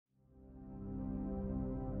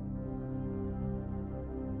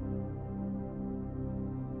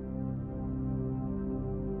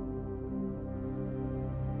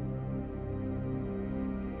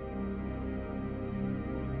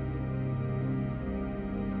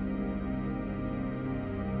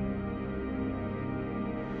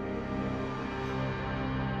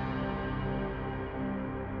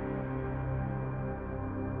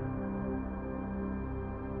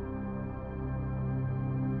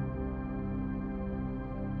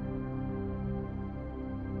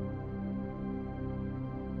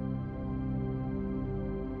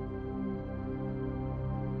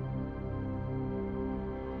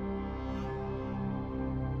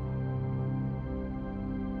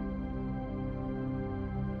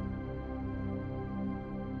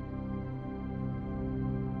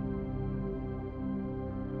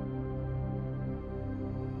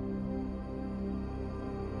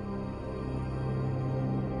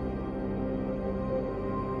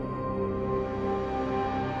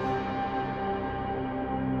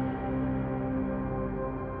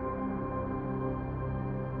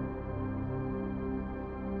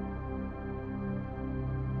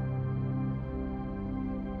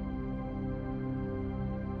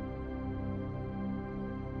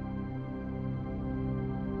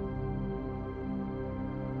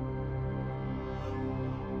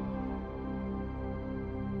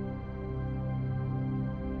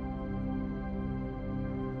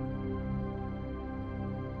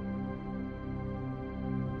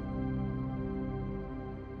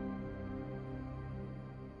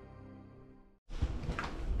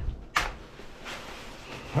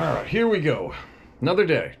Alright, here we go. Another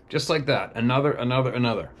day, just like that.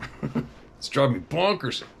 Another. It's driving me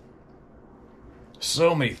bonkers.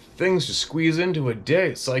 So many things to squeeze into a day.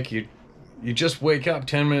 It's like you just wake up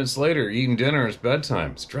 10 minutes later, eating dinner, it's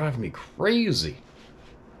bedtime. It's driving me crazy.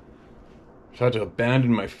 I've had to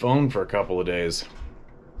abandon my phone for a couple of days.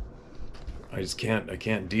 I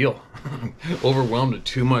can't deal. Overwhelmed with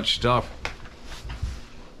too much stuff.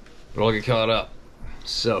 But I'll get caught up.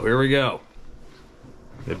 So, here we go.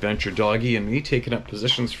 Adventure Doggy and me taking up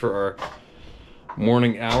positions for our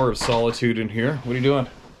morning hour of solitude in here. What are you doing?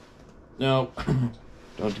 No,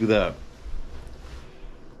 don't do that.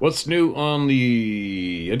 What's new on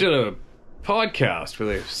I did a podcast with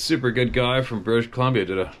a super good guy from British Columbia. I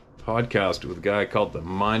did a podcast with a guy called The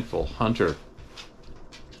Mindful Hunter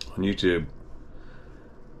on YouTube.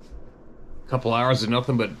 A couple hours of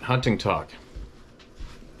nothing but hunting talk.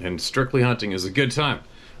 And strictly hunting is a good time.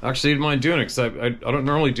 Actually, I didn't mind doing it because I don't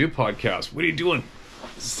normally do podcasts. What are you doing?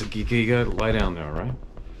 You gotta lie down there, right?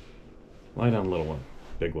 Lie down, little one.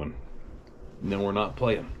 Big one. No, we're not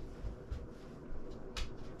playing.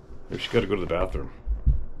 Maybe she gotta go to the bathroom.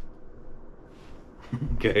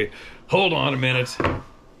 Okay, hold on a minute.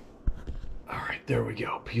 Alright, there we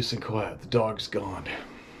go. Peace and quiet. The dog's gone.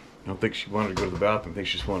 I don't think she wanted to go to the bathroom. I think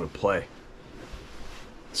she just wanted to play.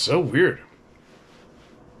 It's so weird.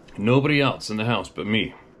 Nobody else in the house but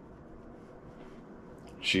me.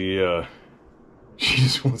 She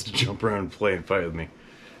just wants to jump around and play and fight with me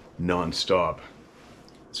non-stop.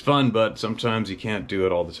 It's fun, but sometimes you can't do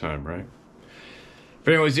it all the time, right?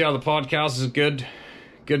 But anyways, yeah, the podcast is a good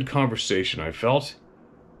conversation, I felt.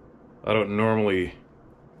 I don't normally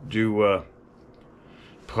do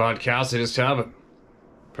podcasts, I just haven't.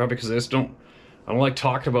 Probably because I don't like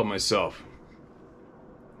talking about myself.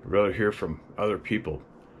 I'd rather hear from other people.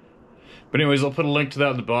 But anyways, I'll put a link to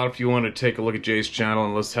that at the bottom if you want to take a look at Jay's channel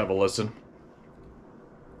and let's have a listen.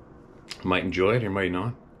 You might enjoy it, or you might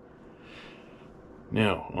not.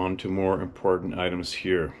 Now, on to more important items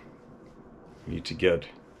here. I need to get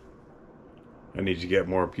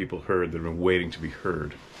more people heard that have been waiting to be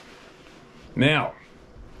heard. Now,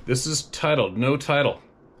 this is titled, no title.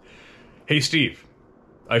 Hey Steve,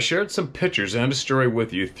 I shared some pictures and a story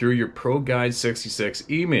with you through your ProGuide66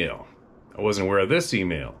 email. I wasn't aware of this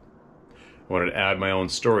email. I wanted to add my own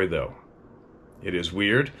story though. It is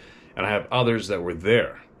weird, and I have others that were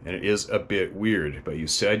there, and it is a bit weird, but you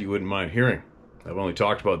said you wouldn't mind hearing. I've only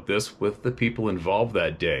talked about this with the people involved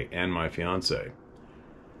that day and my fiance.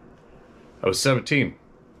 I was 17.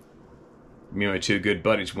 Me and my two good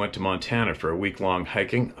buddies went to Montana for a week-long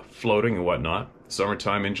hiking, floating and whatnot.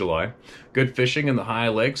 Summertime in July. Good fishing in the high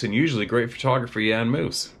lakes and usually great photography and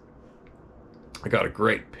moose. I got a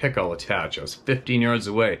great pic I'll attach. I was 15 yards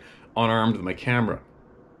away, unarmed with my camera.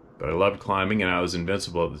 But I loved climbing and I was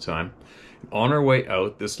invincible at the time. On our way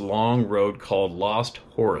out this long road called Lost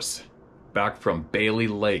Horse, back from Bailey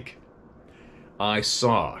Lake, I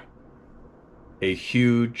saw a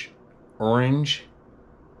huge orange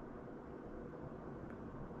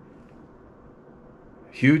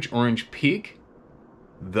peak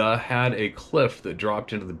that had a cliff that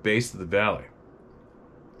dropped into the base of the valley.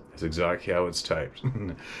 That's exactly how it's typed.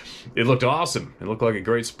 It looked awesome. It looked like a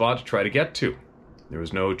great spot to try to get to. There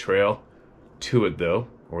was no trail to it though,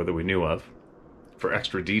 or that we knew of. For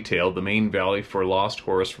extra detail, the main valley for Lost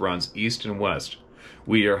Horse runs east and west.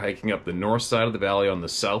 We are hiking up the north side of the valley on the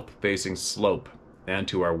south-facing slope, and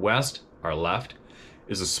to our west, our left,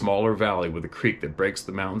 is a smaller valley with a creek that breaks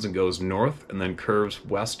the mountains and goes north and then curves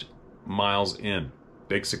west miles in.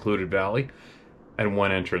 Big secluded valley, and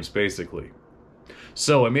one entrance basically.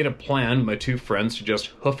 So I made a plan with my two friends to just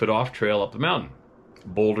hoof it off trail up the mountain.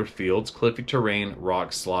 Boulder fields, cliffy terrain,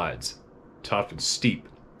 rock slides. Tough and steep.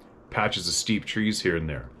 Patches of steep trees here and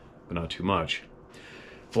there, but not too much.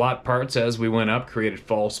 Flat parts as we went up created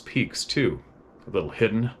false peaks too. A little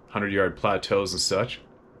hidden, 100-yard plateaus and such.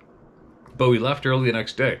 But we left early the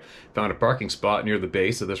next day, found a parking spot near the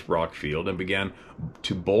base of this rock field and began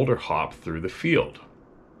to boulder hop through the field.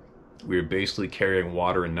 We were basically carrying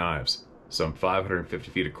water and knives, some 550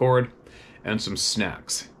 feet of cord, and some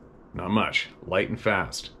snacks. Not much, light and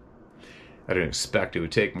fast. I didn't expect it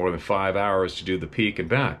would take more than 5 hours to do the peak and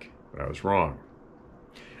back, but I was wrong.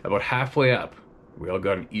 About halfway up, we all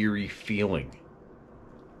got an eerie feeling.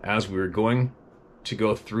 As we were going to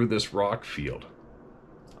go through this rock field,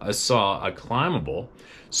 I saw a climbable,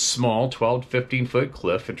 small 12 to 15 foot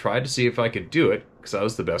cliff and tried to see if I could do it because I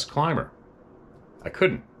was the best climber. I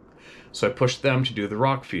couldn't, so I pushed them to do the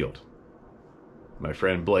rock field. My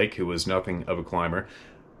friend Blake, who was nothing of a climber,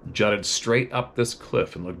 jutted straight up this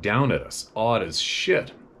cliff and looked down at us, odd as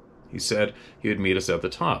shit. He said he would meet us at the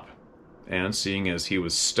top. And seeing as he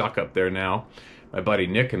was stuck up there now, my buddy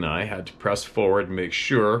Nick and I had to press forward and make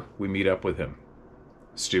sure we meet up with him.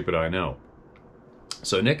 Stupid, I know.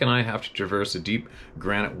 So Nick and I have to traverse a deep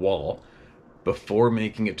granite wall before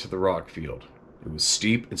making it to the rock field. It was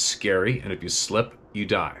steep and scary, and if you slip, you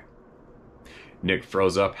die. Nick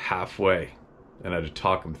froze up halfway, and I had to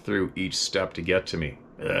talk him through each step to get to me.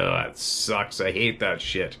 Ugh, that sucks. I hate that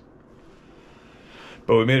shit.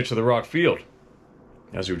 But we made it to the rock field.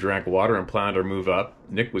 As we drank water and planned our move up,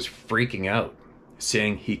 Nick was freaking out,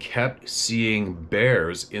 saying he kept seeing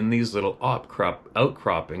bears in these little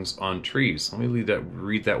outcroppings on trees. Let me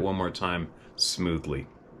read that one more time smoothly.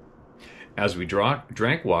 As we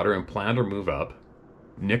drank water and planned our move up,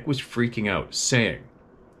 Nick was freaking out, saying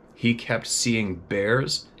he kept seeing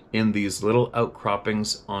bears in these little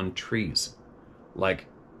outcroppings on trees, like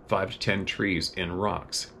 5 to 10 trees in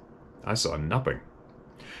rocks. I saw nothing.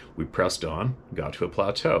 We pressed on, got to a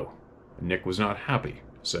plateau. Nick was not happy,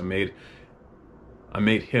 so I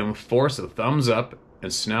made him force a thumbs up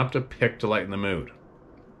and snapped a pic to lighten the mood.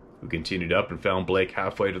 We continued up and found Blake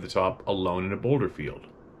halfway to the top, alone in a boulder field.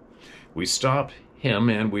 We stopped him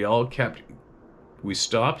and we all kept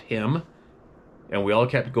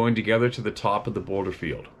going together to the top of the boulder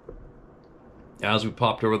field. As we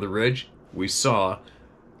popped over the ridge, we saw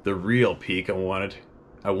the real peak I wanted,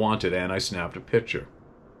 and I snapped a picture.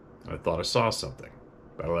 I thought I saw something,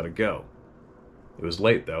 but I let it go. It was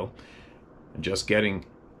late though, and just getting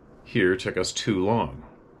here took us too long,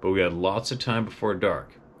 but we had lots of time before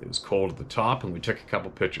dark. It was cold at the top and we took a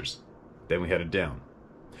couple pictures. Then we headed down.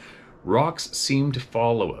 Rocks seemed to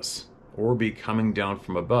follow us, or be coming down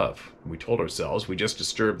from above. We told ourselves we just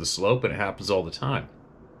disturbed the slope and it happens all the time.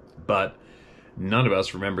 But none of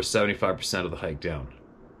us remember 75% of the hike down.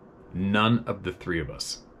 None of the three of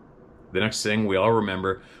us. The next thing we all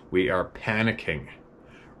remember, we are panicking,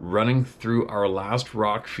 running through our last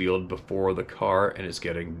rock field before the car, and it's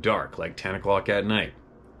getting dark, like 10 o'clock at night.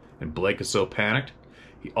 And Blake is so panicked,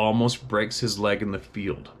 he almost breaks his leg in the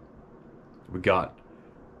field. We got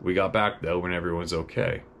back though when everyone's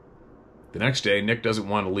okay. The next day, Nick doesn't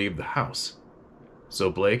want to leave the house. So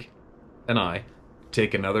Blake and I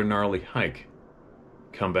take another gnarly hike.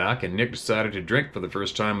 Come back and Nick decided to drink for the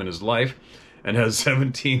first time in his life and has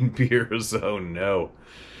 17 beers. Oh no.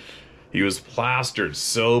 He was plastered,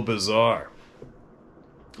 so bizarre.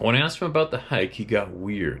 When I asked him about the hike, he got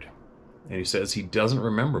weird. And he says he doesn't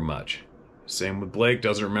remember much. Same with Blake,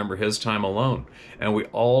 doesn't remember his time alone. And we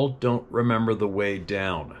all don't remember the way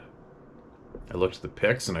down. I looked at the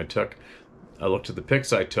pics I took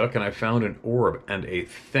and I found an orb and a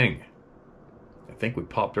thing. I think we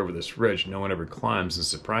popped over this ridge no one ever climbs and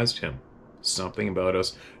surprised him. Something about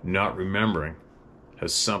us not remembering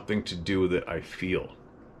has something to do with it, I feel.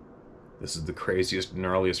 This is the craziest,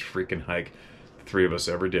 gnarliest freaking hike the three of us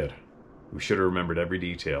ever did. We should have remembered every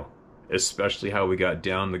detail, especially how we got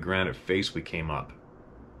down the granite face we came up.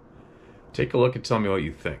 Take a look and tell me what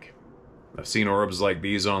you think. I've seen orbs like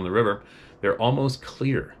these on the river. They're almost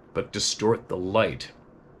clear, but distort the light.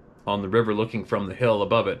 On the river, looking from the hill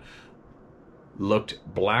above it, looked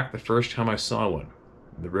black the first time I saw one.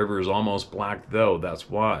 The river is almost black though, that's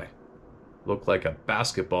why. Looked like a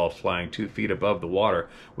basketball flying 2 feet above the water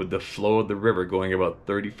with the flow of the river going about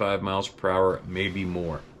 35 miles per hour, maybe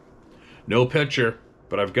more. No picture,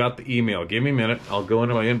 but I've got the email. Give me a minute. I'll go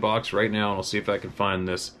into my inbox right now and I'll see if I can find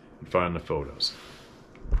this and find the photos.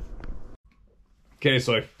 Okay,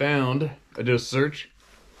 so I did a search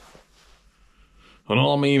on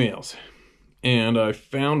all my emails. And I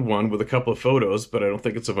found one with a couple of photos, but I don't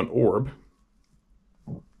think it's of an orb.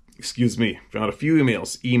 Excuse me. Found a few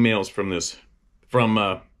emails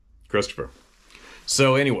from Christopher.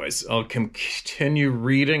 So anyways, I'll continue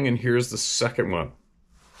reading, and here's the second one.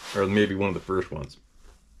 Or maybe one of the first ones.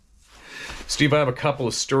 Steve, I have a couple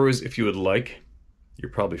of stories if you would like.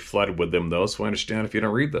 You're probably flooded with them though, so I understand if you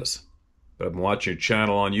don't read this. But I've been watching your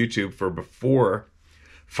channel on YouTube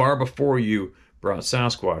far before you brought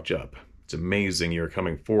Sasquatch up. It's amazing you're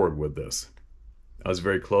coming forward with this. I was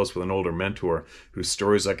very close with an older mentor whose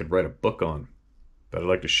stories I could write a book on. But I'd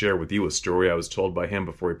like to share with you a story I was told by him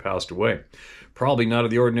before he passed away. Probably not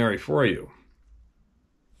of the ordinary for you.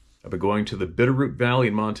 I've been going to the Bitterroot Valley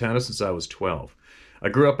in Montana since I was 12. I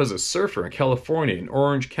grew up as a surfer in California in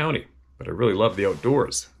Orange County, but I really love the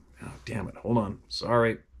outdoors. Oh, damn it. Hold on.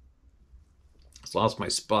 Sorry. Just lost my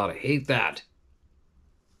spot. I hate that.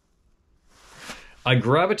 I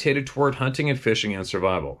gravitated toward hunting and fishing and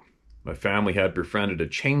survival. My family had befriended a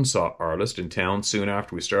chainsaw artist in town soon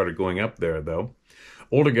after we started going up there, though.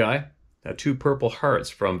 Older guy, had 2 Purple Hearts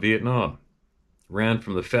from Vietnam. ran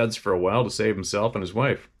from the feds for a while to save himself and his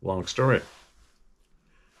wife. Long story.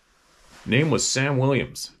 Name was Sam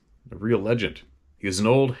Williams, a real legend. He was an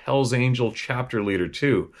old Hells Angel chapter leader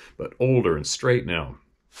too, but older and straight now.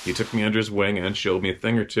 He took me under his wing and showed me a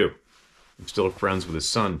thing or two. I'm still friends with his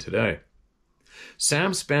son today.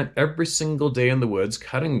 Sam spent every single day in the woods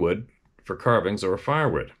cutting wood for carvings or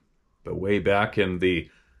firewood, but way back in the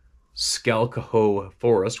Skalkaho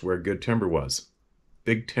forest where good timber was.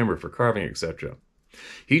 Big timber for carving, etc.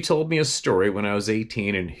 He told me a story when I was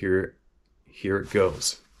 18, and here it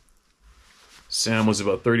goes. Sam was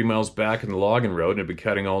about 30 miles back in the logging road and had been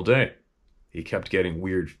cutting all day. He kept getting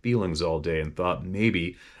weird feelings all day and thought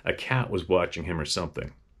maybe a cat was watching him or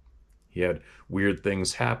something. He had weird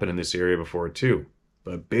things happen in this area before too,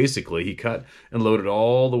 but basically he cut and loaded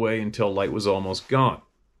all the way until light was almost gone.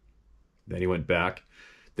 Then he went back,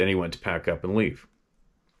 then he went to pack up and leave.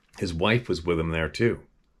 His wife was with him there too.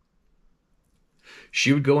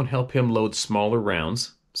 She would go and help him load smaller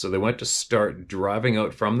rounds, so they went to start driving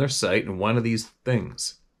out from their site, and one of these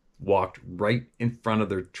things walked right in front of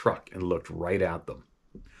their truck and looked right at them.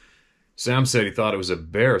 Sam said he thought it was a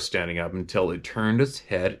bear standing up until it turned its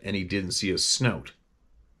head and he didn't see a snout.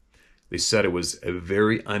 They said it was a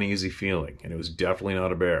very uneasy feeling, and it was definitely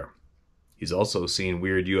not a bear. He's also seen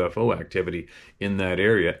weird UFO activity in that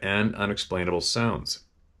area and unexplainable sounds.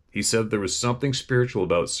 He said there was something spiritual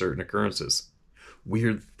about certain occurrences.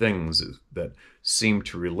 Weird things that seemed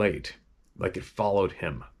to relate, like it followed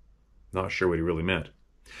him. Not sure what he really meant.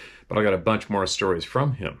 But I got a bunch more stories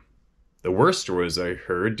from him. The worst stories I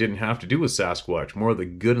heard didn't have to do with Sasquatch, more the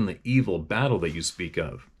good and the evil battle that you speak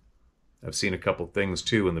of. I've seen a couple things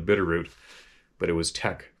too in the Bitterroot, but it was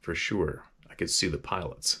tech for sure. I could see the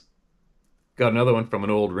pilots. Got another one from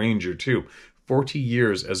an old ranger too. 40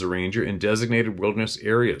 years as a ranger in designated wilderness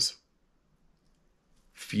areas.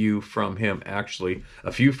 A few from him actually,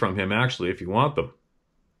 if you want them.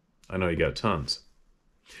 I know you got tons.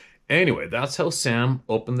 Anyway, that's how Sam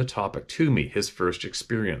opened the topic to me, his first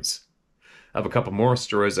experience. I have a couple more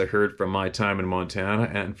stories I heard from my time in Montana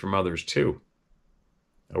and from others too.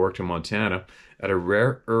 I worked in Montana at a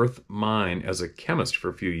rare earth mine as a chemist for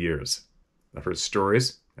a few years. I've heard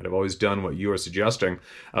stories, and I've always done what you are suggesting.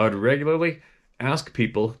 I would regularly ask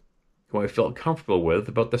people who I felt comfortable with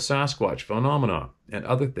about the Sasquatch phenomenon and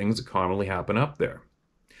other things that commonly happen up there.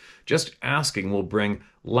 Just asking will bring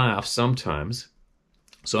laughs sometimes,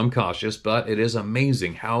 so I'm cautious, but it is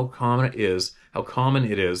amazing how common it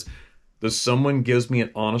is that someone gives me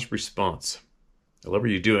an honest response. I love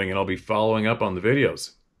what you're doing, and I'll be following up on the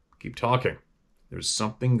videos. Keep talking. There's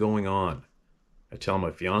something going on. I tell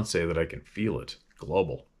my fiance that I can feel it.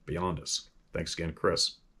 Global. Beyond us. Thanks again,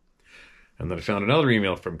 Chris. And then I found another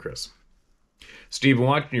email from Chris. Steve, I'm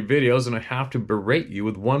watching your videos, and I have to berate you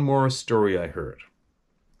with one more story I heard.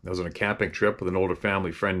 I was on a camping trip with an older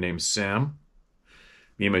family friend named Sam.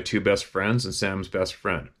 Me and my two best friends and Sam's best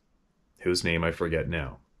friend, whose name I forget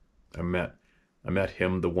now. I met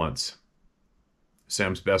him the once.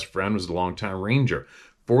 Sam's best friend was a longtime ranger,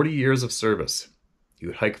 40 years of service. He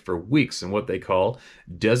would hike for weeks in what they call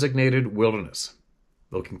designated wilderness,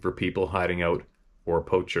 looking for people hiding out or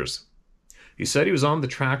poachers. He said he was on the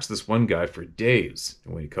tracks of this one guy for days,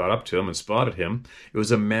 and when he caught up to him and spotted him, it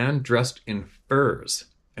was a man dressed in furs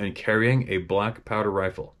and carrying a black powder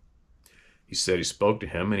rifle. He said he spoke to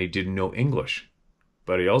him and he didn't know English,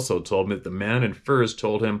 but he also told me that the man in furs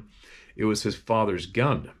told him it was his father's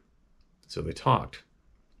gun. So they talked.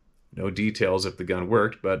 No details if the gun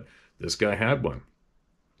worked, but this guy had one.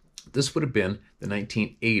 This would have been the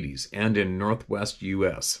 1980s and in northwest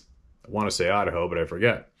U.S. I want to say Idaho, but I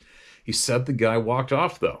forget. He said the guy walked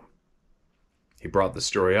off, though. He brought the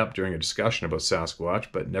story up during a discussion about Sasquatch,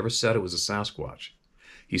 but never said it was a Sasquatch.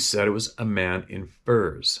 He said it was a man in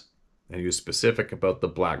furs, and he was specific about the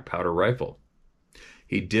black powder rifle.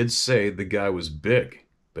 He did say the guy was big,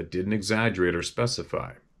 but didn't exaggerate or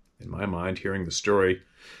specify. In my mind, hearing the story,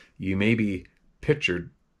 you may be pictured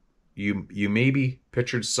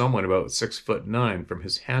someone about 6'9" from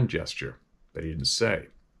his hand gesture, but he didn't say.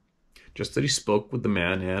 Just that he spoke with the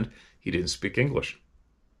man and he didn't speak English.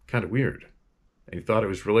 Kind of weird. And he thought it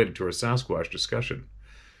was related to our Sasquatch discussion.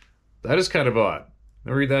 That is kind of odd.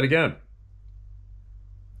 Let me read that again.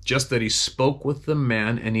 Just that he spoke with the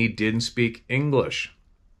man and he didn't speak English.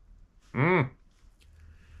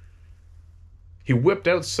 He whipped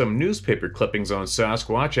out some newspaper clippings on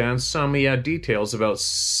Sasquatch and he had details about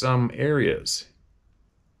some areas.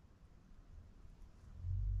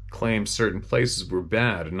 Claimed certain places were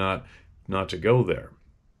bad and not to go there.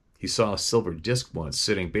 He saw a silver disc once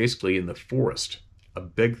sitting basically in the forest, a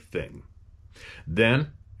big thing.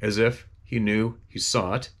 Then, as if he knew, he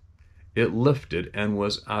saw it, it lifted and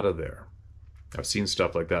was out of there. I've seen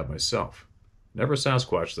stuff like that myself. Never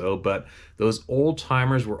Sasquatch though, but those old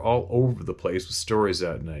timers were all over the place with stories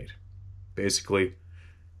that night. Basically,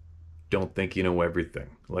 don't think you know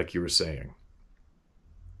everything, like you were saying.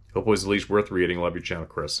 Hope it was at least worth reading. Love your channel,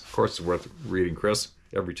 Chris. Of course it's worth reading, Chris.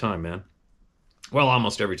 Every time, man. Well,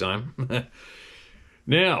 almost every time.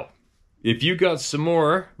 Now, if you got some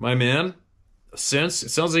more, my man, since it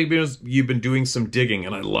sounds like you've been doing some digging,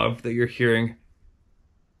 and I love that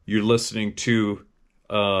you're listening to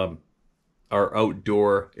our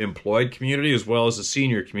outdoor employed community as well as the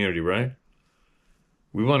senior community, right?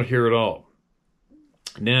 We want to hear it all.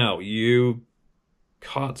 Now, you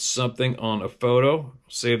caught something on a photo.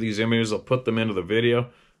 Save these images. I'll put them into the video.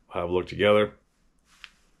 We'll have a look together.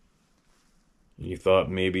 You thought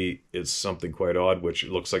maybe it's something quite odd, which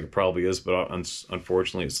it looks like it probably is, but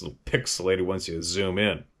unfortunately it's a little pixelated once you zoom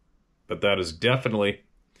in. But that is definitely,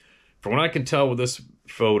 from what I can tell with this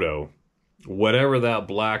photo, whatever that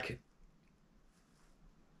black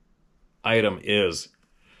item is,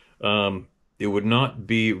 it would not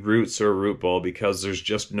be roots or root ball because there's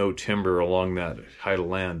just no timber along that height of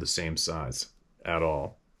land the same size at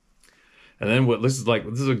all. And then this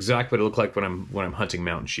is exactly what it looked like when I'm hunting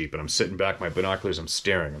mountain sheep and I'm sitting back, my binoculars, I'm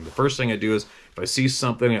staring. And the first thing I do is if I see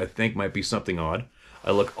something I think might be something odd, I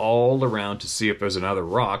look all around to see if there's another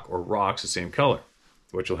rock or rocks the same color,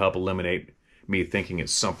 which will help eliminate me thinking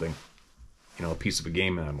it's something, you know, a piece of a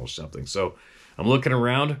game animal or something. So I'm looking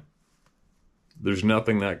around. There's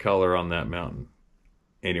nothing that color on that mountain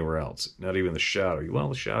anywhere else. Not even the shadow. Well,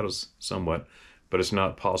 the shadow's somewhat, but it's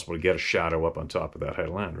not possible to get a shadow up on top of that height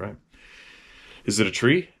of land, right? Is it a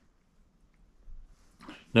tree?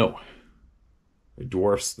 No. It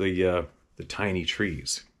dwarfs the tiny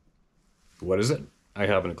trees. What is it? I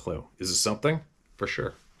haven't a clue. Is it something? For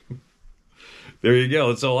sure. There you go.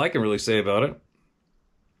 That's all I can really say about it.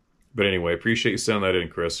 But anyway, appreciate you sending that in,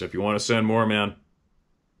 Chris. If you want to send more, man,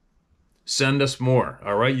 send us more.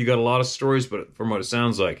 All right? You got a lot of stories, but from what it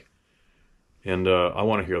sounds like. And I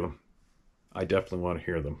want to hear them. I definitely want to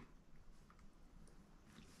hear them.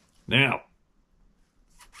 Now,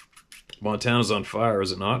 Montana's on fire,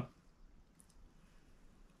 is it not?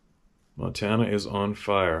 Montana is on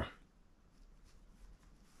fire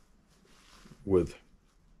with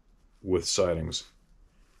sightings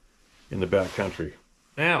in the backcountry.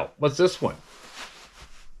 Now, what's this one?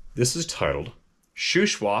 This is titled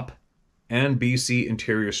Shuswap and BC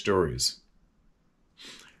Interior Stories.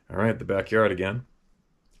 All right, the backyard again.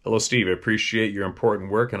 Hello, Steve. I appreciate your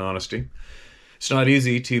important work and honesty. It's not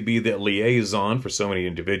easy to be the liaison for so many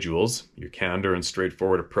individuals. Your candor and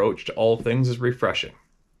straightforward approach to all things is refreshing.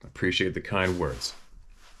 I appreciate the kind words.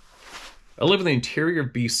 I live in the interior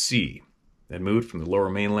of BC and moved from the lower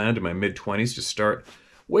mainland in my mid-20s to start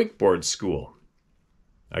wakeboard school.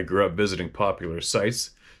 I grew up visiting popular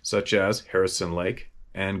sites such as Harrison Lake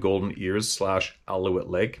and Golden Ears / Alouette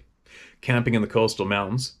Lake, camping in the coastal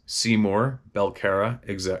mountains, Seymour, Belcarra,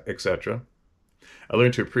 etc. I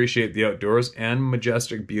learned to appreciate the outdoors and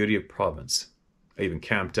majestic beauty of province. I even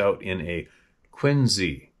camped out in a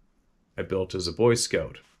quinzee I built as a Boy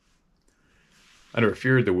Scout. I never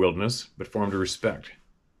feared the wilderness, but formed a respect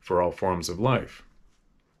for all forms of life.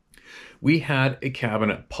 We had a cabin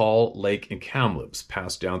at Paul Lake in Kamloops,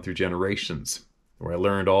 passed down through generations, where I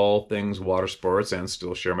learned all things water sports and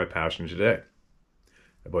still share my passion today.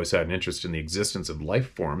 I've always had an interest in the existence of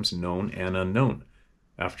life forms, known and unknown.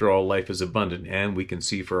 After all, life is abundant, and we can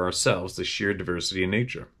see for ourselves the sheer diversity in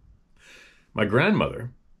nature. My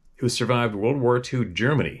grandmother, who survived World War II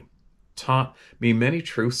Germany, taught me many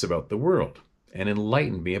truths about the world and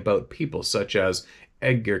enlightened me about people such as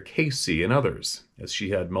Edgar Cayce and others, as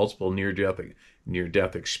she had multiple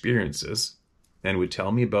near-death experiences and would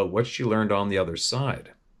tell me about what she learned on the other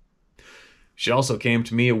side. She also came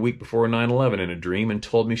to me a week before 9/11 in a dream and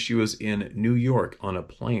told me she was in New York on a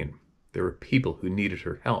plane. There were people who needed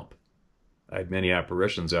her help. I had many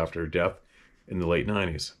apparitions after her death in the late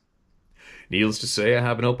 90s. Needless to say, I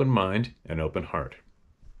have an open mind and open heart.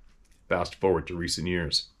 Fast forward to recent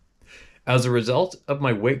years. As a result of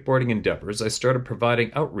my wakeboarding endeavors, I started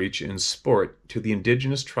providing outreach in sport to the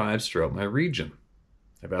indigenous tribes throughout my region.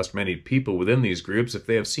 I've asked many people within these groups if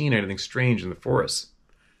they have seen anything strange in the forests.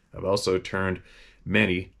 I've also turned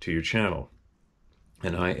many to your channel,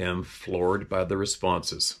 and I am floored by the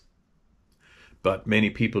responses. But many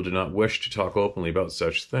people do not wish to talk openly about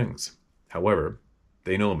such things. However,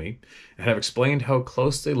 they know me and have explained how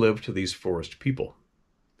close they live to these forest people.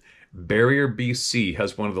 Barrier, BC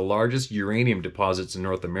has one of the largest uranium deposits in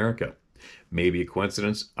North America. Maybe a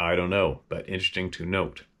coincidence, I don't know, but interesting to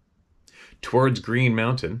note. Towards Green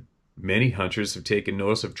Mountain, many hunters have taken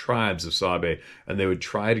notice of tribes of Sabe, and they would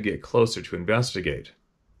try to get closer to investigate.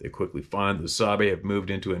 They quickly find the Sabe have moved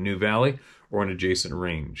into a new valley or an adjacent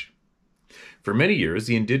range. For many years,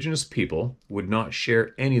 the indigenous people would not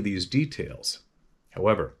share any of these details.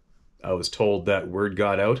 However, I was told that word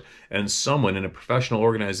got out, and someone in a professional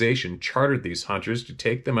organization chartered these hunters to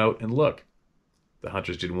take them out and look. The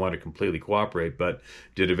hunters didn't want to completely cooperate, but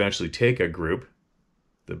did eventually take a group,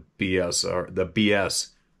 the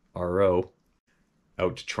BSRO,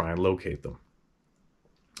 out to try and locate them.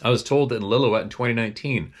 I was told that in Lillooet in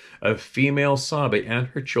 2019, a female Sabe and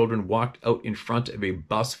her children walked out in front of a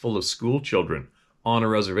bus full of school children on a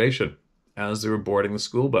reservation as they were boarding the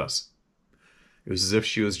school bus. It was as if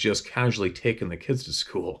she was just casually taking the kids to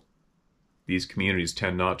school. These communities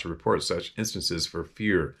tend not to report such instances for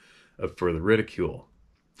fear of further ridicule.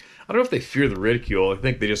 I don't know if they fear the ridicule. I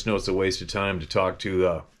think they just know it's a waste of time to talk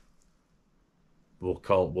to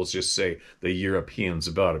we'll just say the Europeans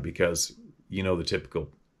about it, because you know the typical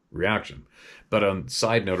reaction. But on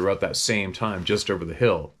side note, about that same time, just over the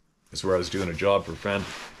hill is where I was doing a job for a friend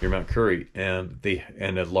near Mount Currie, and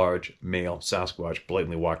a large male Sasquatch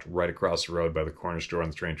blatantly walked right across the road by the corner store on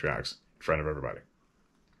the train tracks in front of everybody.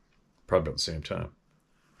 Probably about the same time.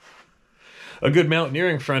 A good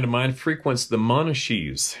mountaineering friend of mine frequents the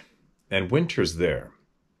Monashees and winters there.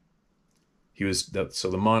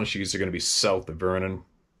 So the Monashees are going to be south of Vernon,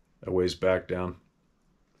 a ways back down,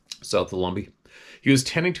 south of Lumbee. He was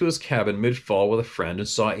tending to his cabin mid-fall with a friend and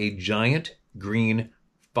saw a giant green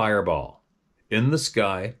fireball in the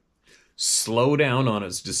sky slow down on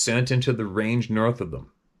its descent into the range north of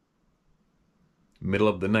them. Middle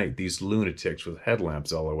of the night, these lunatics with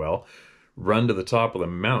headlamps, LOL, run to the top of the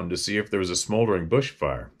mountain to see if there was a smoldering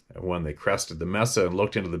bushfire. And when they crested the mesa and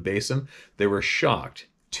looked into the basin, they were shocked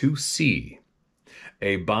to see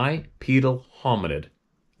a bipedal hominid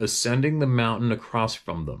ascending the mountain across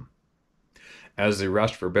from them. As they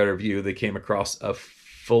rushed for a better view, they came across a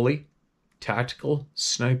fully tactical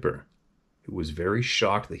sniper who was very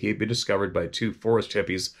shocked that he had been discovered by two forest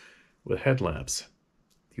hippies with headlamps.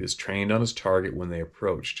 He was trained on his target when they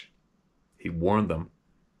approached. He warned them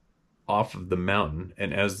off of the mountain,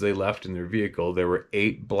 and as they left in their vehicle, there were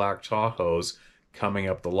 8 black Tahoes coming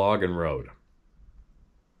up the logging road.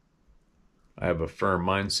 I have a firm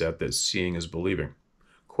mindset that seeing is believing.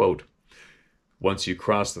 Quote, once you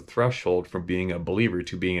cross the threshold from being a believer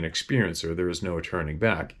to being an experiencer, there is no turning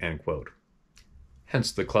back, end quote.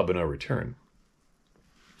 Hence the club of no return.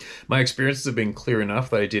 My experiences have been clear enough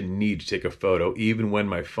that I didn't need to take a photo, even when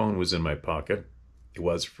my phone was in my pocket. It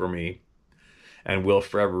was for me, and will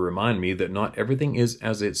forever remind me that not everything is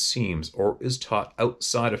as it seems or is taught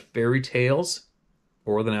outside of fairy tales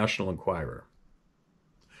or the National Enquirer.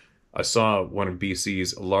 I saw one of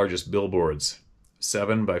BC's largest billboards,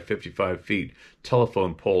 7 by 55 feet,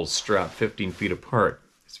 telephone poles strapped 15 feet apart.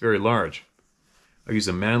 It's very large. I use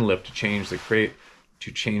a man lift to change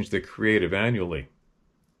the creative annually.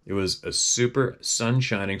 It was a super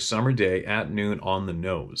sun-shining summer day at noon on the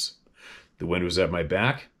nose. The wind was at my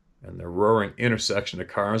back, and the roaring intersection of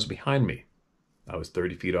cars behind me. I was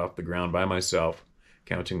 30 feet off the ground by myself,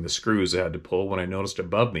 counting the screws I had to pull, when I noticed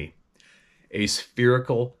above me a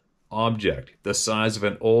spherical object the size of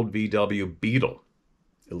an old VW Beetle.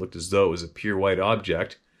 It looked as though it was a pure white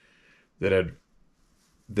object that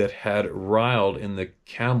had riled in the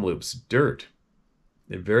Kamloops dirt.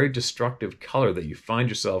 A very destructive color that you find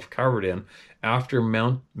yourself covered in after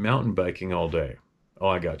mountain biking all day. Oh,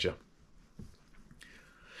 I gotcha.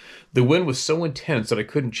 The wind was so intense that I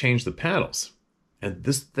couldn't change the paddles, and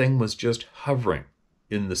this thing was just hovering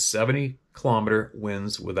in the 70-kilometer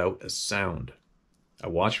winds without a sound. I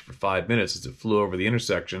watched for 5 minutes as it flew over the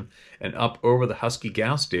intersection and up over the Husky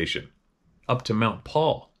gas station, up to Mount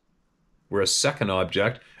Paul, where a second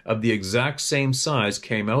object of the exact same size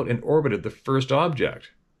came out and orbited the first object.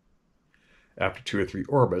 After 2 or 3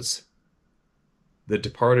 orbits, the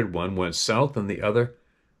departed one went south and the other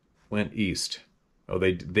went east. Oh,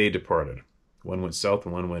 they departed. One went south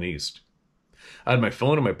and one went east. I had my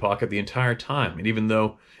phone in my pocket the entire time, and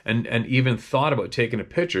even thought about taking a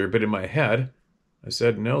picture, but in my head, I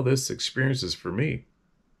said, no, this experience is for me.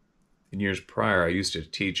 In years prior, I used to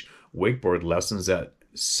teach wakeboard lessons at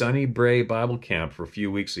Sunny Brae Bible Camp for a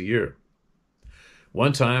few weeks a year.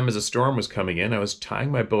 One time, as a storm was coming in, I was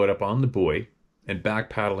tying my boat up on the buoy and back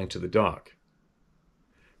paddling to the dock.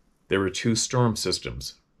 There were 2 storm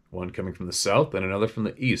systems, one coming from the south and another from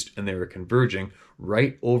the east, and they were converging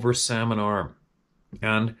right over Salmon Arm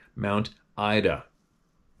and Mount Ida,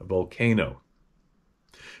 a volcano.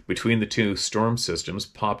 Between the 2 storm systems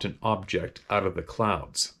popped an object out of the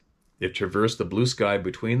clouds. It traversed the blue sky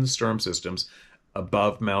between the storm systems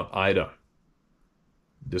above Mount Ida.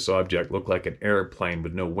 This object looked like an airplane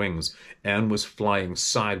with no wings and was flying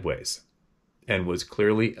sideways and was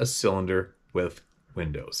clearly a cylinder with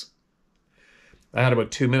windows. I had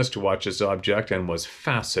about 2 minutes to watch this object and was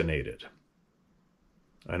fascinated.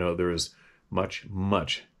 I know there is much,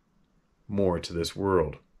 much more to this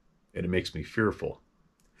world, and it makes me fearful,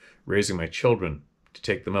 raising my children to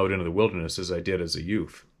take them out into the wilderness as I did as a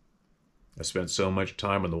youth. I spent so much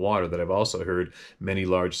time in the water that I've also heard many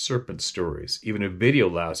large serpent stories. Even a video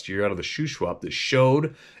last year out of the Shuswap that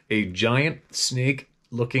showed a giant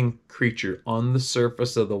snake-looking creature on the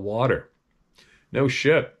surface of the water. No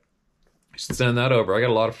shit. I should send that over. I got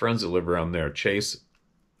a lot of friends that live around there. Chase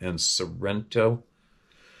and Sorrento.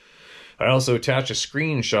 I also attached a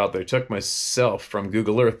screenshot that I took myself from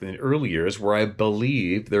Google Earth in the early years where I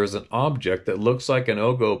believe there is an object that looks like an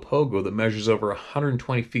Ogopogo that measures over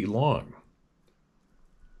 120 feet long.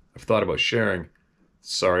 I've thought about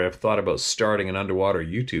starting an underwater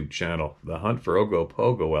YouTube channel, The Hunt for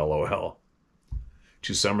Ogopogo, LOL.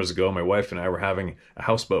 2 summers ago, my wife and I were having a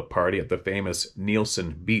houseboat party at the famous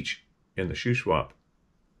Nielsen Beach in the Shuswap.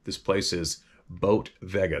 This place is Boat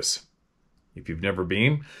Vegas. If you've never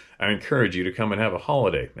been, I encourage you to come and have a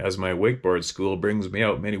holiday, as my wakeboard school brings me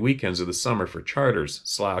out many weekends of the summer for charters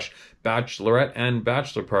 / bachelorette and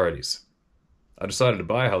bachelor parties. I decided to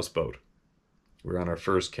buy a houseboat. We were on our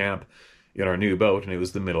first camp in our new boat, and it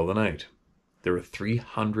was the middle of the night. There were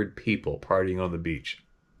 300 people partying on the beach.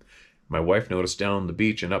 My wife noticed down the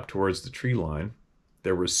beach and up towards the tree line,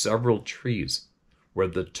 there were several trees where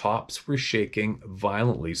the tops were shaking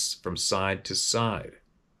violently from side to side.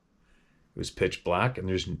 It was pitch black, and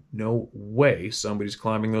there's no way somebody's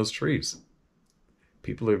climbing those trees.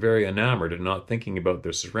 People are very enamored and not thinking about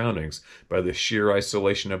their surroundings by the sheer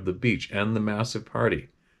isolation of the beach and the massive party.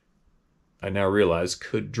 I now realize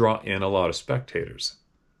could draw in a lot of spectators.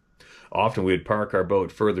 Often we'd park our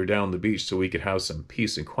boat further down the beach so we could have some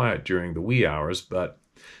peace and quiet during the wee hours, but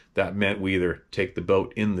that meant we either take the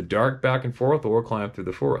boat in the dark back and forth or climb through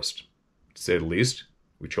the forest. To say the least,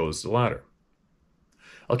 we chose the latter.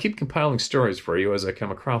 I'll keep compiling stories for you as I come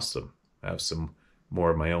across them. I have some more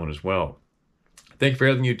of my own as well. Thank you for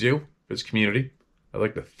everything you do for this community. I'd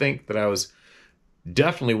like to think that I was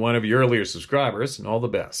definitely one of your earlier subscribers, and all the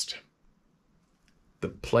best. The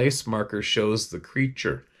place marker shows the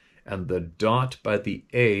creature, and the dot by the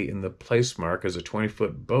A in the place mark is a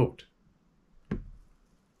 20-foot boat.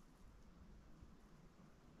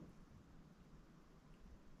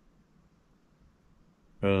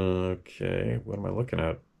 Okay, what am I looking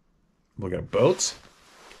at? I'm looking at boats?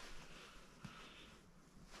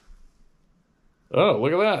 Oh,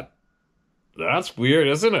 look at that. That's weird,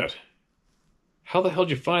 isn't it? How the hell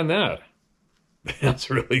did you find that? That's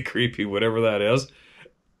really creepy, whatever that is.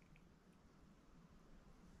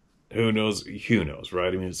 Who knows? Who knows,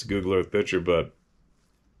 right? I mean, it's a Google Earth picture, but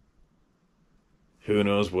who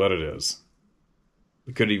knows what it is?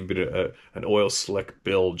 It could even be an oil slick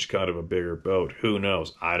bilge, kind of a bigger boat. Who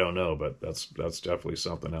knows? I don't know, but that's definitely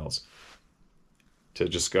something else to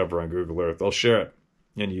discover on Google Earth. I'll share it,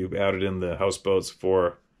 and you've added in the houseboats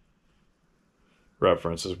for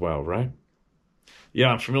reference as well, right? Yeah,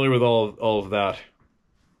 I'm familiar with all of that.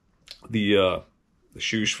 The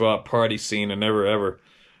Shuswap party scene. I never ever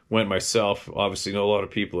went myself. Obviously, know a lot of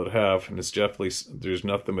people that have, and it's definitely, there's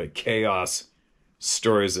nothing but chaos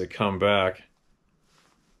stories that come back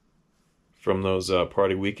from those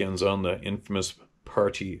party weekends on the infamous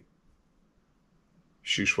party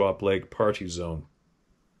Shuswap Lake party zone.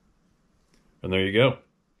 And there you go.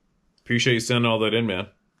 Appreciate you sending all that in, man.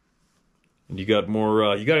 And you got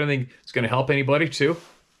more, you got anything that's going to help anybody too?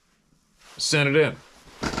 Send it in.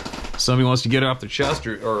 Somebody wants to get it off their chest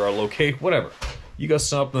or locate, whatever. You got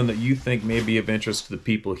something that you think may be of interest to the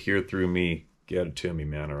people here through me, get it to me,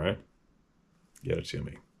 man, all right? Get it to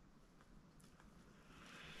me.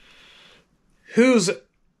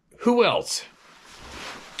 Who else?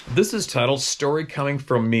 This is titled Story Coming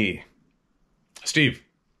From Me. Steve,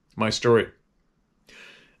 my story.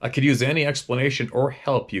 I could use any explanation or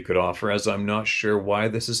help you could offer, as I'm not sure why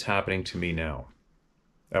this is happening to me now.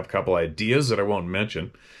 I have a couple ideas that I won't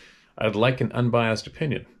mention. I'd like an unbiased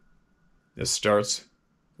opinion. This starts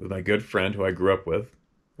with my good friend who I grew up with.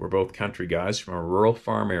 We're both country guys from a rural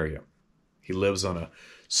farm area. He lives on a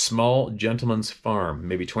small gentleman's farm,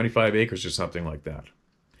 maybe 25 acres or something like that.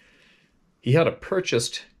 He had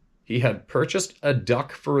purchased a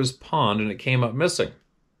duck for his pond, and it came up missing.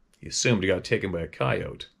 He assumed it got taken by a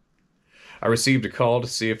coyote. I received a call to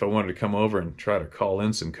see if I wanted to come over and try to call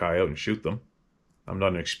in some coyote and shoot them. I'm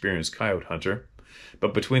not an experienced coyote hunter,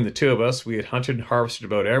 But between the two of us, we had hunted and harvested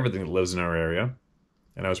about everything that lives in our area,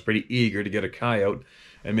 and I was pretty eager to get a coyote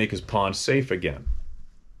and make his pond safe again.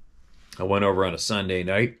 I went over on a Sunday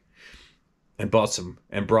night and brought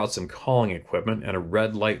some calling equipment and a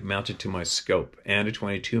red light mounted to my scope and a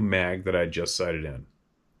 22 mag that I had just sighted in.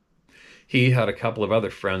 He had a couple of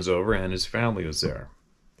other friends over and his family was there.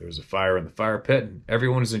 There was a fire in the fire pit and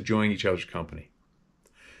everyone was enjoying each other's company.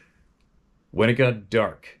 When it got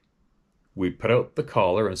dark, we put out the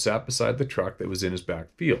caller and sat beside the truck that was in his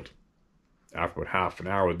back field. After about half an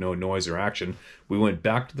hour with no noise or action, we went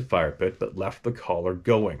back to the fire pit but left the caller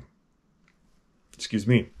going. Excuse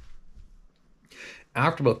me.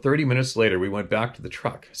 After about 30 minutes later, we went back to the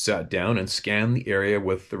truck, sat down, and scanned the area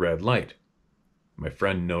with the red light. My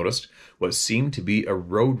friend noticed what seemed to be a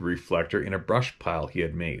road reflector in a brush pile he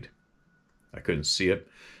had made. I couldn't see it,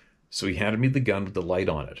 so he handed me the gun with the light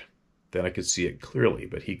on it. Then I could see it clearly,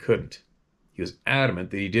 but he couldn't. He was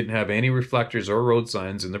adamant that he didn't have any reflectors or road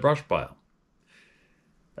signs in the brush pile.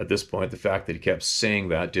 At this point, the fact that he kept saying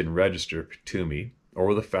that didn't register to me,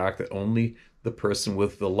 or the fact that only the person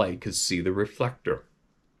with the light could see the reflector.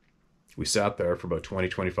 We sat there for about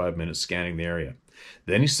 20-25 minutes scanning the area.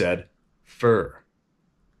 Then he said, "Fur,"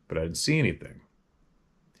 but I didn't see anything.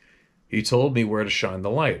 He told me where to shine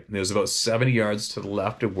the light, and it was about 70 yards to the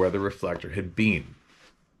left of where the reflector had been,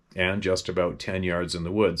 and just about 10 yards in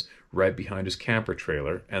the woods, right behind his camper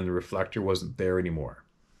trailer, and the reflector wasn't there anymore.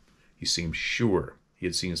 He seemed sure he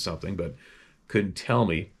had seen something, but couldn't tell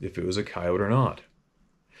me if it was a coyote or not.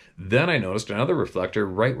 Then I noticed another reflector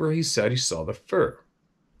right where he said he saw the fur.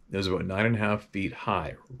 It was about 9.5 feet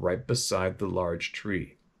high, right beside the large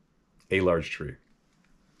tree. A large tree.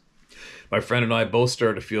 My friend and I both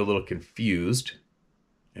started to feel a little confused,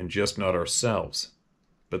 and just not ourselves.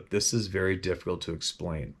 But this is very difficult to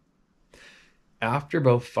explain. After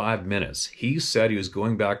about 5 minutes, he said he was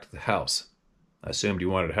going back to the house. I assumed he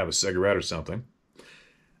wanted to have a cigarette or something.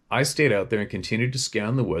 I stayed out there and continued to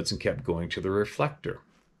scan the woods and kept going to the reflector.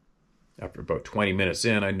 After about 20 minutes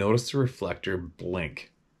in, I noticed the reflector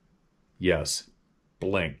blink. Yes,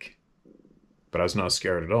 blink. But I was not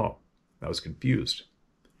scared at all. I was confused.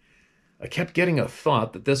 I kept getting a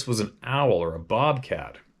thought that this was an owl or a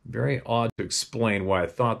bobcat. Very odd to explain why I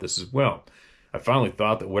thought this as well. I finally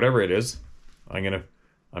thought that whatever it is, I'm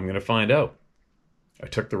gonna find out. I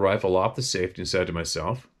took the rifle off the safety and said to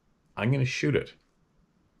myself, I'm gonna shoot it,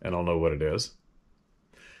 and I'll know what it is.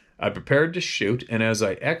 I prepared to shoot, and as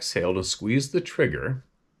I exhaled and squeezed the trigger,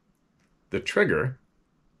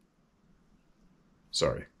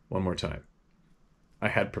 sorry, one more time. I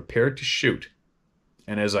had prepared to shoot,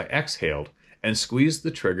 and as I exhaled and squeezed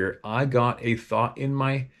the trigger, I got a thought in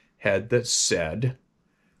my head that said,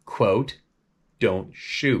 quote, "Don't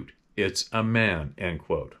shoot, it's a man," end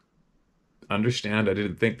quote. Understand, I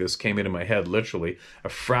didn't think this came into my head literally a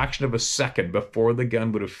fraction of a second before the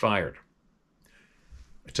gun would have fired.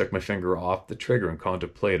 I took my finger off the trigger and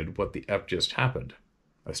contemplated what the F just happened.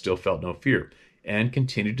 I still felt no fear and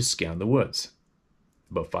continued to scan the woods.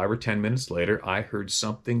 About 5 or 10 minutes later, I heard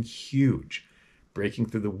something huge breaking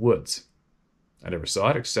through the woods. I never saw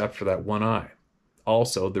it except for that one eye.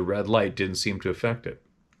 Also, the red light didn't seem to affect it.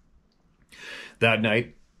 That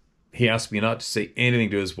night, he asked me not to say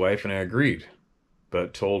anything to his wife, and I agreed,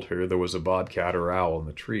 but told her there was a bobcat or owl in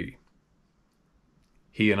the tree.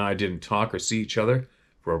 He and I didn't talk or see each other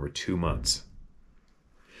for over 2 months.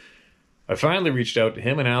 I finally reached out to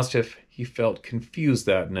him and asked if he felt confused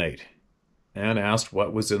that night, and asked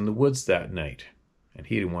what was in the woods that night. And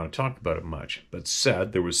he didn't want to talk about it much, but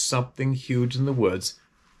said there was something huge in the woods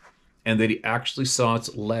and that he actually saw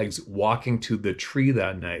its legs walking to the tree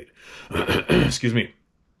that night. Excuse me.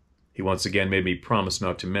 He once again made me promise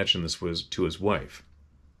not to mention this to his wife.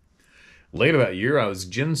 Later that year, I was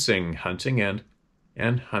ginseng hunting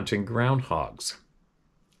and hunting groundhogs.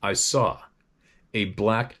 I saw a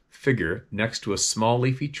black figure next to a small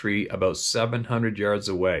leafy tree about 700 yards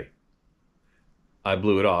away. I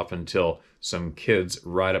blew it off until some kids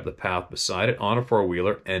ride up the path beside it on a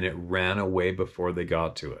four-wheeler, and it ran away before they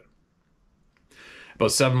got to it.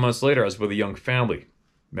 About 7 months later, I was with a young family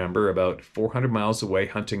member about 400 miles away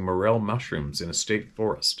hunting morel mushrooms in a state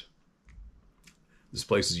forest. This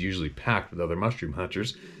place is usually packed with other mushroom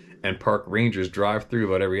hunters, and park rangers drive through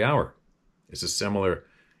about every hour. It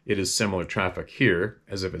is similar traffic here,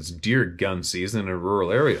 as if it's deer gun season in a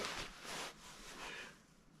rural area.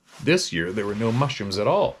 This year, there were no mushrooms at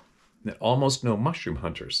all, and almost no mushroom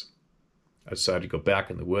hunters. I decided to go back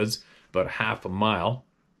in the woods about half a mile.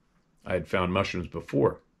 I had found mushrooms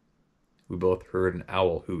before. We both heard an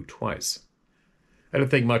owl hoot twice. I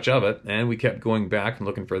didn't think much of it, and we kept going back and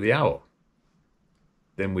looking for the owl.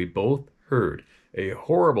 Then we both heard a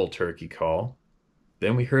horrible turkey call.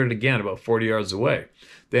 Then we heard it again about 40 yards away.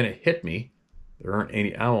 Then it hit me. There aren't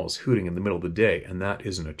any owls hooting in the middle of the day, and that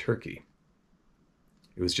isn't a turkey.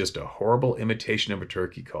 It was just a horrible imitation of a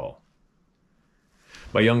turkey call.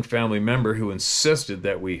 My young family member who insisted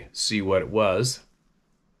that we see what it was.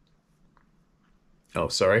 Oh,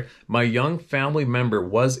 sorry. My young family member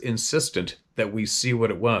was insistent that we see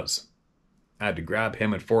what it was. I had to grab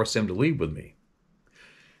him and force him to leave with me.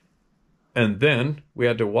 And then we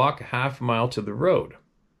had to walk a half mile to the road.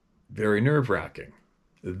 Very nerve-wracking.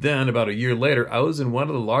 Then, about a year later, I was in one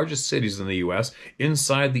of the largest cities in the U.S.,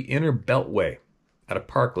 inside the inner Beltway, at a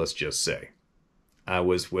park, let's just say. I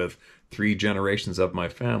was with 3 generations of my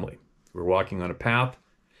family. We were walking on a path,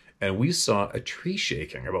 and we saw a tree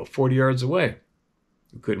shaking about 40 yards away.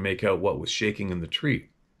 We couldn't make out what was shaking in the tree.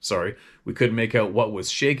 Sorry, we couldn't make out what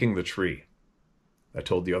was shaking the tree. I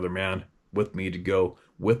told the other man with me to go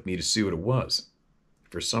with me to see what it was.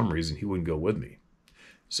 For some reason, he wouldn't go with me.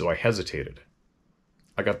 So I hesitated.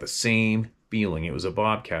 I got the same feeling it was a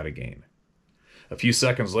bobcat again. A few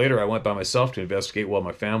seconds later, I went by myself to investigate while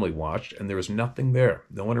my family watched, and there was nothing there,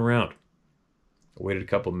 no one around. I waited a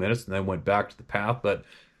couple of minutes and then went back to the path, but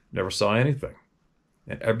never saw anything.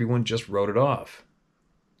 And everyone just wrote it off.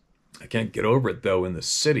 I can't get over it, though, in the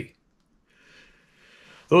city.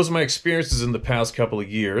 Those are my experiences in the past couple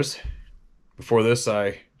of years. Before this,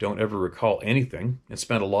 I don't ever recall anything and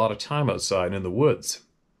spent a lot of time outside in the woods.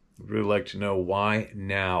 I'd really like to know why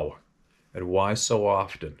now and why so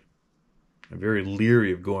often. I'm very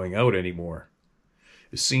leery of going out anymore.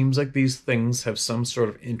 It seems like these things have some sort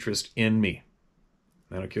of interest in me.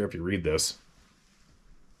 I don't care if you read this,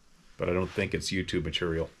 but I don't think it's YouTube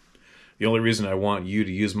material. The only reason I want you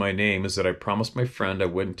to use my name is that I promised my friend I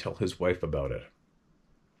wouldn't tell his wife about it.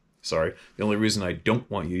 Sorry, the only reason I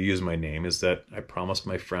don't want you to use my name is that I promised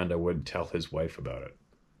my friend I wouldn't tell his wife about it.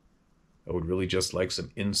 I would really just like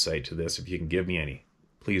some insight to this if you can give me any.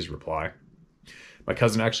 Please reply. My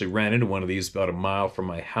cousin actually ran into one of these about a mile from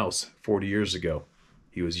my house 40 years ago.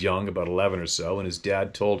 He was young, about 11 or so, and his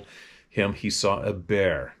dad told him he saw a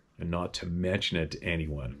bear and not to mention it to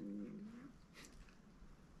anyone.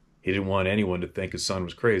 He didn't want anyone to think his son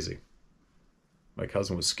was crazy. My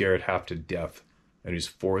cousin was scared half to death, and he's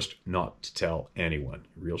forced not to tell anyone.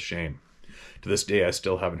 Real shame. To this day, I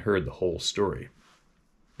still haven't heard the whole story.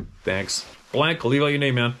 Thanks. Blank, I'll leave out your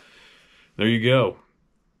name, man. There you go.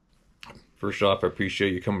 First off, I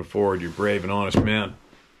appreciate you coming forward. You're a brave and honest man.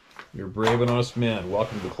 You're a brave and honest man.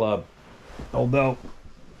 Welcome to the club. Although,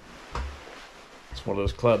 it's one of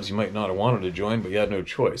those clubs you might not have wanted to join, but you had no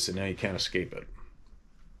choice, and now you can't escape it.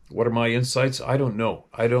 What are my insights? I don't know.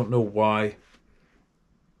 I don't know why.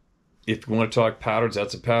 If you want to talk patterns,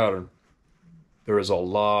 that's a pattern. There is a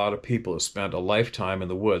lot of people who spent a lifetime in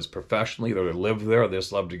the woods professionally. Either they live there or they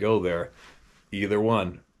just love to go there. Either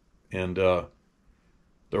one. And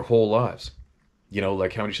their whole lives. You know,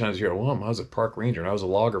 like how many times you hear, well, I was a park ranger and I was a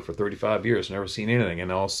logger for 35 years, never seen anything,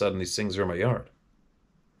 and all of a sudden these things are in my yard.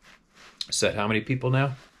 I said, how many people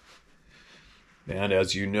now? And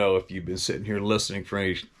as you know, if you've been sitting here listening for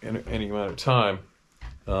any amount of time,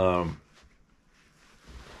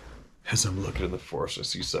 as I'm looking in the forest, I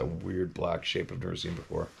see some weird black shape I've never seen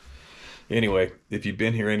before. Anyway, if you've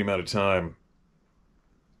been here any amount of time,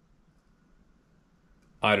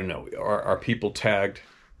 I don't know, are people tagged?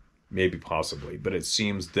 Maybe, possibly, but it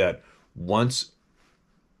seems that once,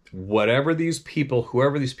 whoever these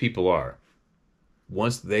people are,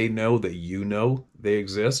 once they know that you know they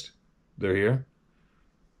exist, they're here,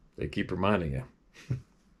 they keep reminding you,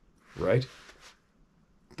 right?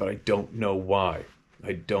 But I don't know why.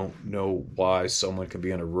 I don't know why someone can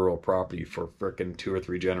be on a rural property for frickin' 2 or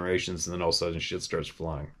 3 generations and then all of a sudden shit starts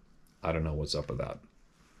flying. I don't know what's up with that.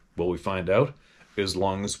 Will we find out? As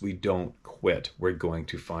long as we don't quit, we're going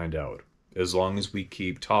to find out. As long as we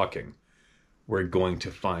keep talking, we're going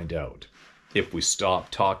to find out. If we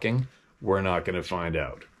stop talking, we're not going to find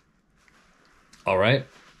out. All right?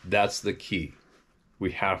 That's the key.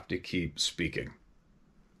 We have to keep speaking.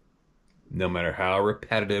 No matter how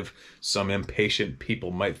repetitive some impatient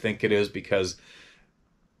people might think it is because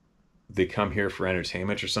they come here for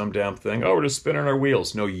entertainment or some damn thing. Oh, we're just spinning our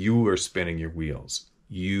wheels. No, you are spinning your wheels.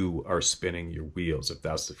 You are spinning your wheels if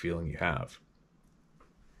that's the feeling you have.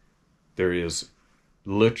 There is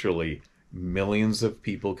literally millions of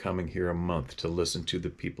people coming here a month to listen to the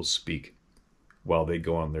people speak while they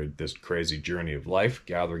go on this crazy journey of life,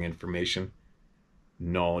 gathering information,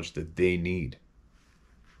 knowledge that they need.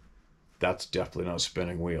 That's definitely not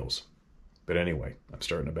spinning wheels. But anyway, I'm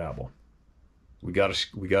starting to babble. We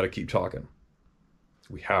gotta keep talking.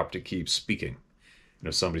 We have to keep speaking. And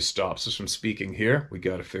if somebody stops us from speaking here, we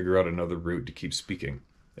got to figure out another route to keep speaking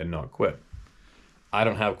and not quit. I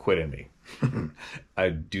don't have quit in me. I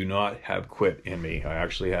do not have quit in me. I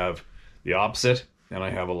actually have the opposite, and I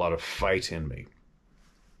have a lot of fight in me.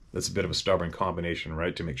 That's a bit of a stubborn combination,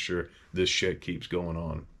 right? To make sure this shit keeps going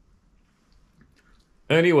on.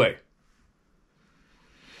 Anyway,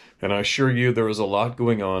 and I assure you there is a lot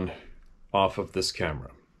going on off of this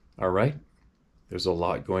camera. All right? There's a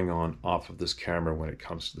lot going on off of this camera when it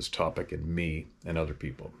comes to this topic and me and other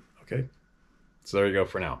people. Okay? So there you go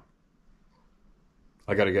for now.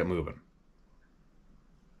 I got to get moving.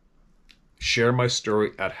 Share my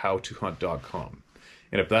story at howtohunt.com.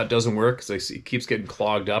 And if that doesn't work, because I see it keeps getting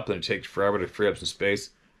clogged up and it takes forever to free up some space,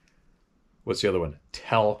 what's the other one?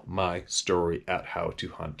 Tell my story at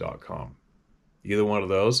howtohunt.com. Either one of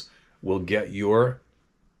those will get your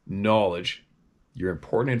knowledge, your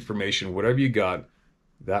important information, whatever you got,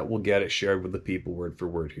 that will get it shared with the people word for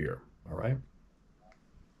word here. All right?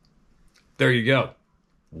 There you go.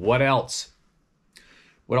 What else?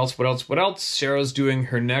 What else? Sarah's doing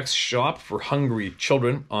her next shop for hungry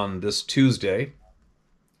children on this Tuesday.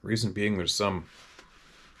 Reason being there's some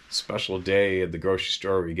special day at the grocery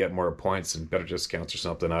store where you get more points and better discounts or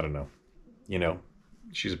something. I don't know. You know,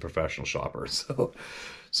 she's a professional shopper.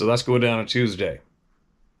 So that's going down on Tuesday.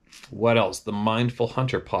 What else? The Mindful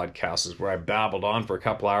Hunter podcast is where I babbled on for a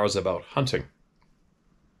couple hours about hunting.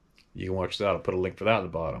 You can watch that. I'll put a link for that at the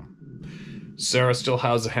bottom. Sarah still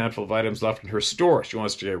has a handful of items left in her store she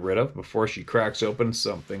wants to get rid of before she cracks open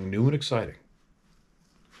something new and exciting.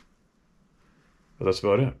 But that's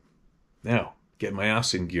about it. Now, get my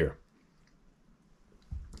ass in gear.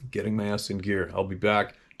 Getting my ass in gear. I'll be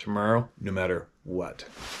back tomorrow, no matter what.